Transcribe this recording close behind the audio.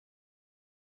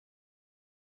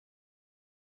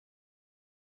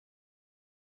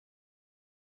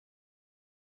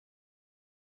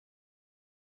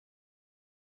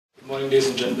Good morning, ladies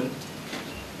and gentlemen.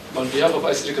 On behalf of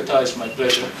ictQATAR, it's my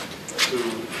pleasure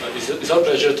it's our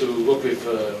pleasure to work with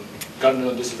Gardner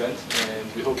on this event,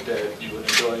 and we hope that you will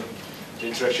enjoy the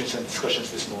interactions and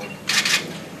discussions this morning.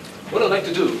 What I'd like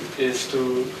to do is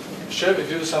to share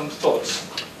with you some thoughts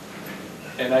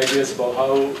and ideas about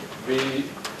how we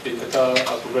in Qatar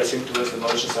are progressing towards the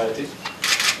knowledge society,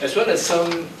 as well as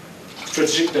some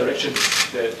strategic directions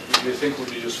that we think would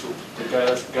be useful to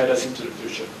guide us into the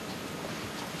future.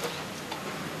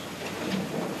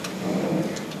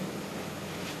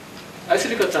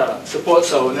 ictQATAR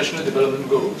supports our national development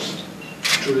goals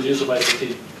through the use of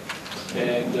ICT.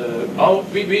 And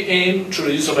we aim through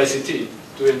the use of ICT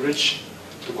to enrich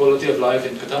the quality of life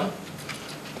in Qatar,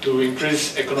 to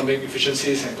increase economic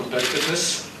efficiencies and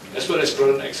competitiveness, as well as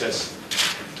broaden access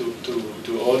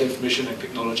to all the information and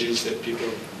technologies that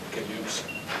people can use.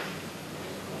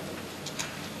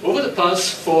 Over the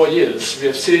past 4 years, we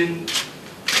have seen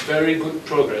very good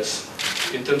progress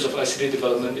in terms of ICT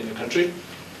development in the country.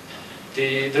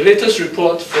 The latest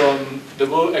report from the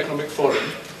World Economic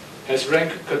Forum has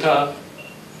ranked Qatar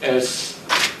as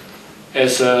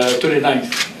a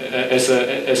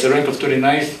rank of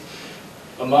 29th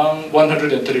among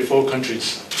 134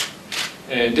 countries.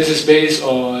 And this is based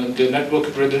on the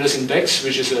Network Readiness Index,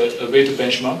 which is a way to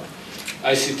benchmark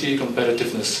ICT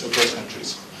competitiveness across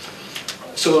countries.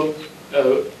 So,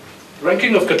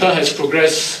 ranking of Qatar has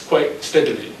progressed quite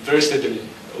steadily, very steadily,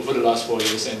 over the last 4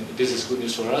 years, and this is good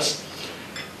news for us.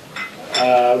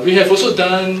 We have also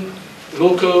done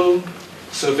local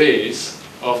surveys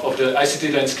of the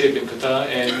ICT landscape in Qatar,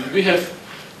 and we have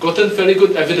gotten fairly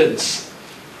good evidence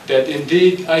that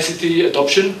indeed ICT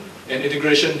adoption and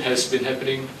integration has been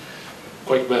happening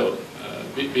quite well,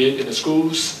 be it in the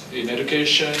schools, in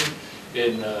education,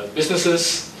 in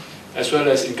businesses, as well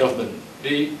as in government.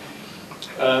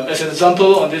 As an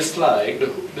example on this slide,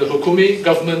 the Hukumi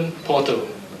government portal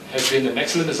has been an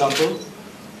excellent example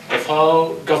of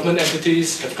how government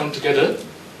entities have come together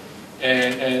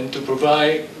and to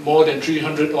provide more than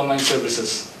 300 online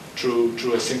services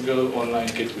through a single online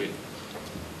gateway.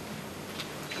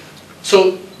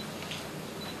 So,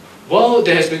 while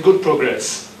there has been good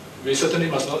progress, we certainly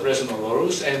must not rest on our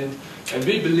laurels, and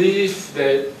we believe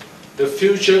that the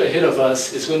future ahead of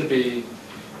us is going to be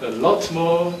a lot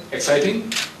more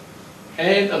exciting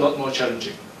and a lot more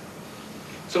challenging.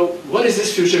 So, what is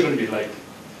this future going to be like?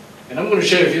 And I'm going to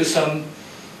share with you some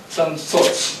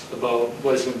thoughts about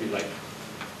what it's going to be like.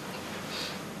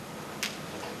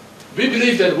 We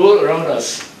believe that the world around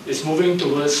us is moving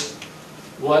towards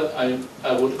what I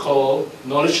would call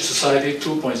Knowledge Society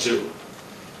 2.0.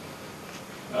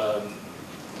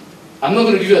 I'm not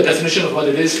going to give you a definition of what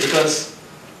it is because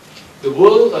the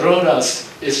world around us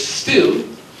is still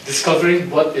discovering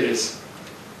what it is.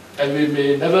 And we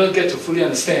may never get to fully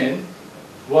understand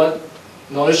what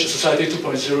Knowledge Society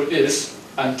 2.0 is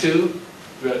until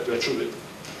we're through it.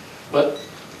 But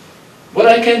what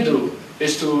I can do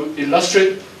is to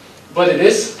illustrate what it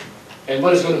is and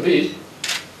what it's going to be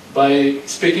by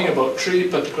speaking about 3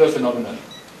 particular phenomena.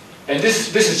 And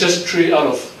this is just 3 out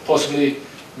of possibly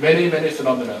many, many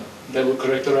phenomena that would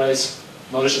characterize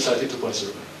Knowledge Society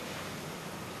 2.0.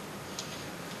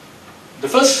 The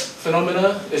first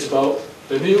phenomena is about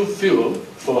the new fuel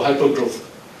for hypergrowth.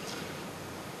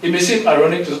 It may seem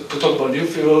ironic to talk about new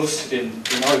fuels in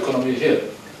our economy here,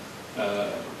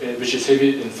 which is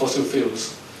heavy in fossil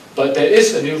fuels, but there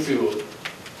is a new fuel,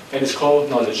 and it's called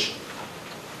knowledge.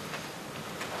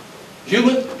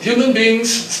 Human beings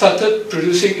started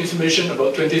producing information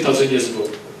about 20,000 years ago.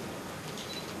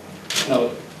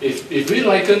 Now, if we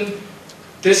liken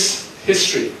this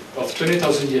history of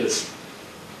 20,000 years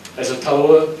as a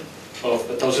tower of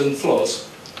 1,000 floors,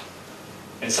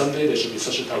 and someday there should be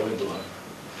such a tower in Doha.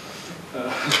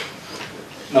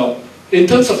 Now, in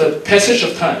terms of the passage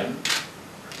of time,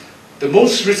 the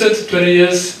most recent 20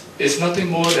 years is nothing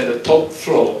more than the top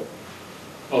floor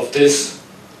of this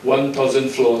 1,000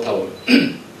 floor tower.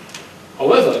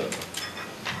 However,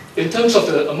 in terms of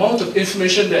the amount of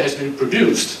information that has been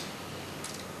produced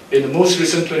in the most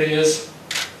recent 20 years,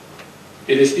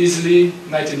 it is easily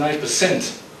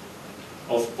 99%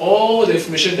 of all the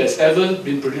information that's ever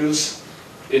been produced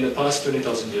in the past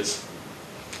 20,000 years.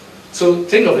 So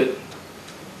think of it.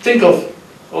 Think of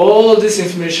all this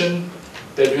information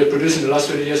that we have produced in the last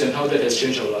 20 years and how that has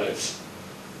changed our lives.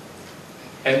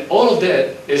 And all of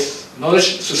that is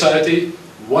Knowledge Society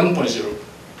 1.0.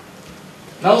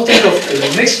 Now think of in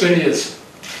the next 20 years,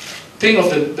 think of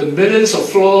the millions of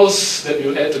floors that we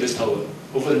will add to this tower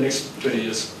over the next 20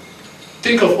 years.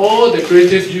 Think of all the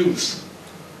creative use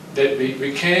that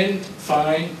we can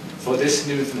find for this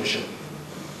new information.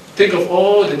 think of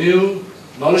all the new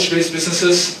knowledge-based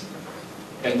businesses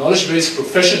and knowledge-based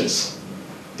professions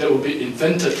that will be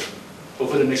invented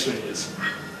over the next 20 years.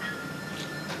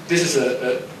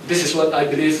 This is what I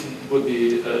believe would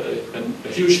be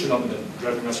a huge phenomenon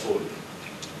driving us forward.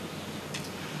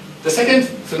 The second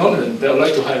phenomenon that I would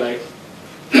like to highlight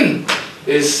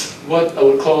is what I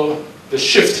would call the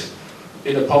shift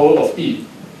in the power of E.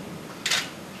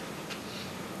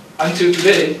 Until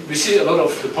today, we see a lot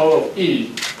of the power of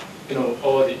E,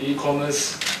 all the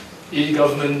e-commerce,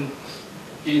 e-government,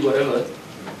 e-whatever,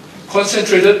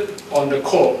 concentrated on the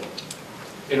core,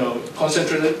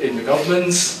 concentrated in the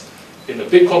governments, in the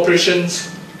big corporations,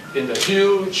 in the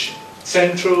huge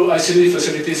central ICT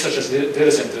facilities such as data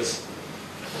centers.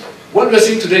 What we're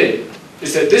seeing today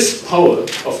is that this power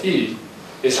of E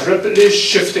is rapidly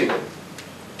shifting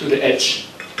to the edge.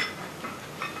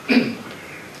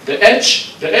 The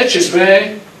edge is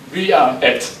where we are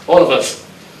at, all of us.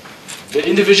 The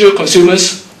individual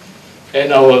consumers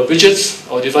and our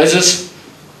widgets or devices,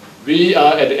 we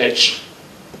are at the edge.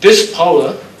 This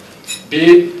power, be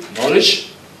it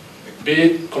knowledge, be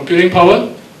it computing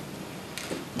power,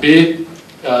 be it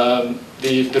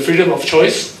the freedom of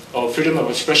choice or freedom of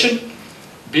expression,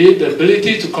 be it the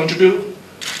ability to contribute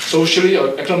socially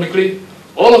or economically,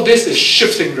 all of this is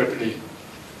shifting rapidly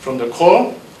from the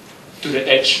core to the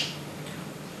edge,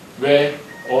 where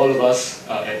all of us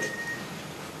are at.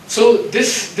 So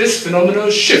this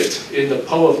phenomenal shift in the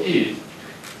power of E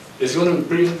is going to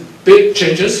bring big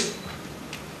changes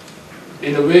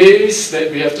in the ways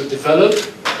that we have to develop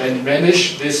and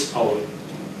manage this power.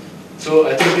 So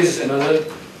I think this is another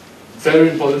very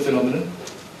important phenomenon.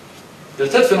 The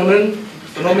third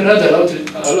phenomenon that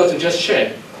I'd like to just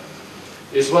share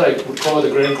is what I would call the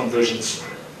grand convergence.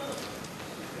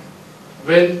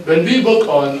 When we worked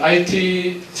on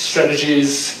IT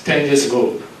strategies 10 years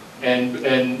ago, and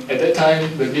at that time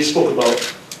when we spoke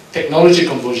about technology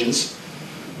convergence,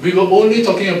 we were only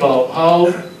talking about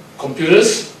how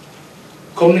computers,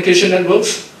 communication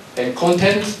networks, and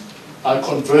content are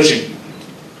converging.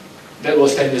 That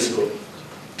was 10 years ago.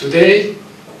 Today,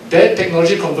 that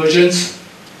technology convergence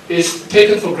is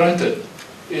taken for granted.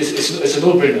 It's a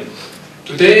no-brainer.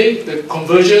 Today, the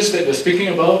convergence that we're speaking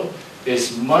about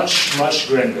is much, much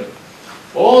grander.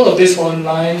 All of these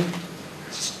online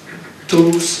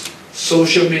tools,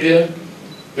 social media,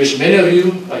 which many of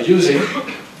you are using,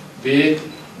 be it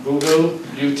Google,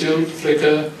 YouTube,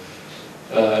 Flickr,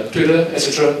 Twitter,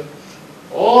 etc.,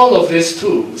 all of these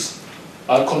tools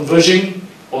are converging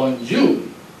on you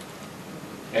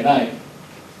and I,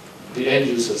 the end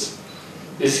users.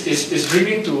 It's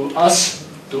bringing to us,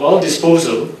 to our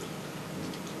disposal,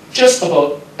 just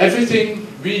about everything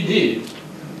we need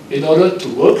in order to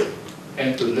work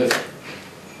and to live.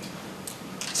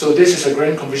 So this is a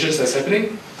grand convergence that's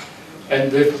happening,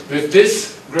 and with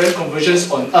this grand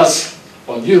convergence on us,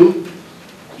 on you,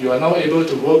 you are now able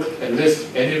to work and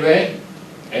live anywhere,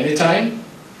 anytime,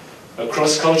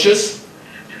 across cultures.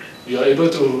 You are able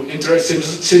to interact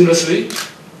seamlessly,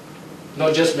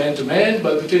 not just man to man,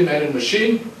 but between man and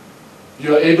machine.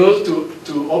 You are able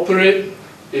to operate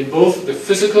in both the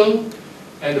physical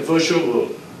and the virtual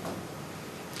world.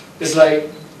 It's like,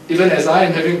 even as I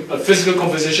am having a physical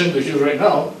conversation with you right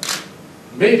now,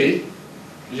 maybe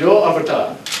your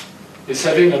avatar is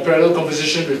having a parallel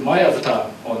conversation with my avatar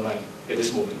online at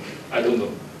this moment. I don't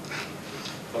know.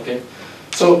 Okay?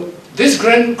 So this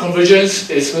grand convergence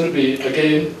is going to be,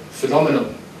 again,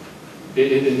 phenomenal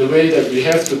in the way that we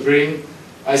have to bring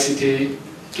ICT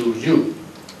to you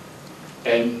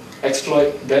and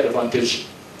exploit that advantage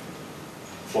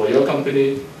for your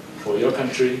company, for your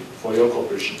country, for your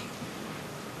corporation.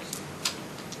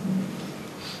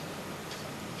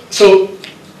 So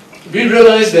we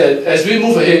realize that as we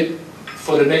move ahead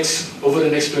over the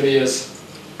next 20 years,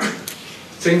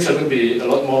 things are going to be a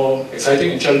lot more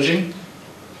exciting and challenging,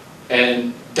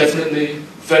 and definitely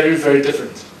very, very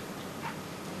different.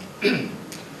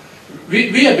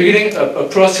 We are beginning a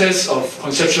process of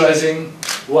conceptualizing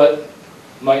what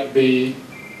might be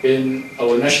in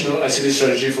our national ICT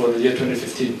strategy for the year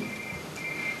 2015.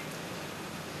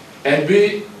 And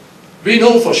we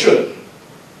know for sure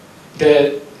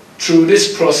that through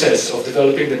this process of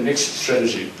developing the next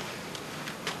strategy,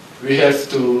 we have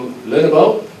to learn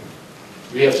about,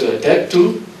 we have to adapt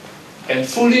to, and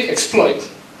fully exploit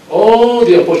all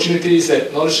the opportunities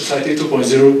that Knowledge Society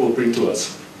 2.0 will bring to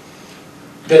us.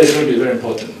 That is going to be very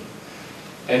important.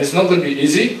 And it's not going to be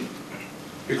easy,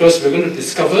 because we're going to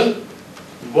discover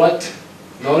what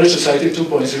Knowledge Society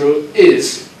 2.0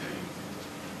 is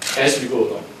as we go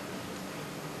along.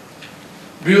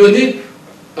 We will need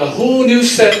a whole new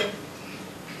set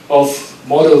of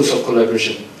models of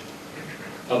collaboration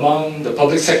among the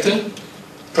public sector,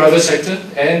 private sector,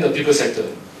 and the people sector.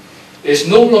 It's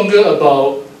no longer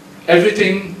about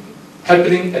everything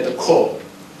happening at the core.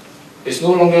 It's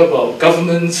no longer about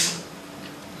governments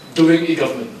doing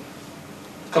e-government,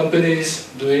 companies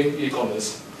doing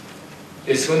e-commerce.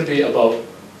 It's going to be about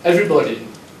everybody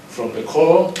from the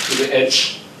core to the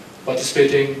edge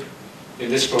participating in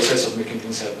this process of making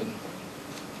things happen.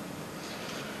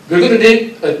 We're going to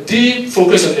need a deep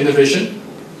focus on innovation,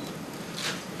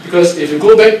 because if you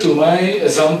go back to my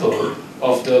example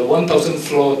of the 1,000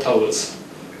 floor towers,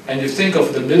 and you think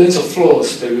of the millions of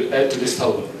floors that we add to this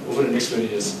tower over the next 20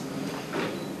 years,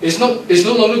 it's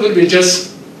no longer going to be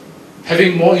just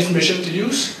having more information to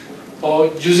use or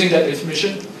using that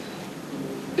information.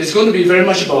 It's going to be very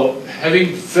much about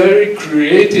having very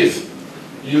creative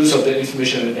use of that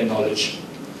information and knowledge.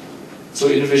 So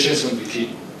innovation is going to be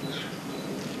key.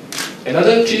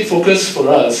 Another key focus for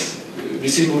us, we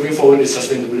see moving forward, is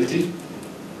sustainability.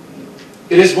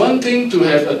 It is one thing to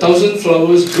have 1,000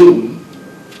 flowers bloom,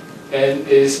 and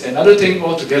it's another thing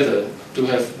altogether to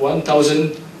have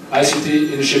 1,000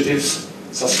 ICT initiatives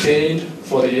sustained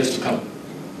for the years to come.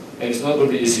 And it's not going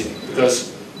to be easy,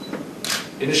 because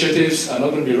initiatives are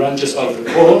not going to be run just out of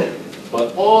the core,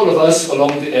 but all of us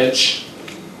along the edge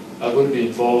are going to be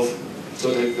involved, so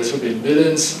that there's going to be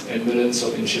millions and millions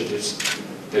of initiatives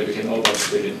that we can all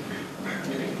participate in.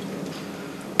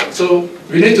 So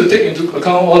we need to take into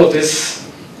account all of this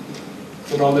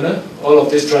phenomena, all of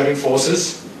these driving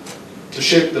forces, to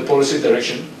shape the policy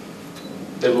direction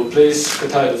that will place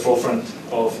Qatar at the forefront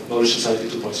of Knowledge Society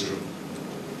 2.0.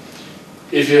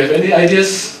 If you have any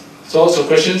ideas, thoughts, or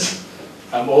questions,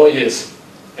 I'm all ears.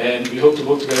 And we hope to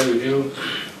work together with you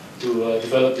to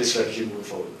develop this strategy moving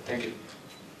forward. Thank you.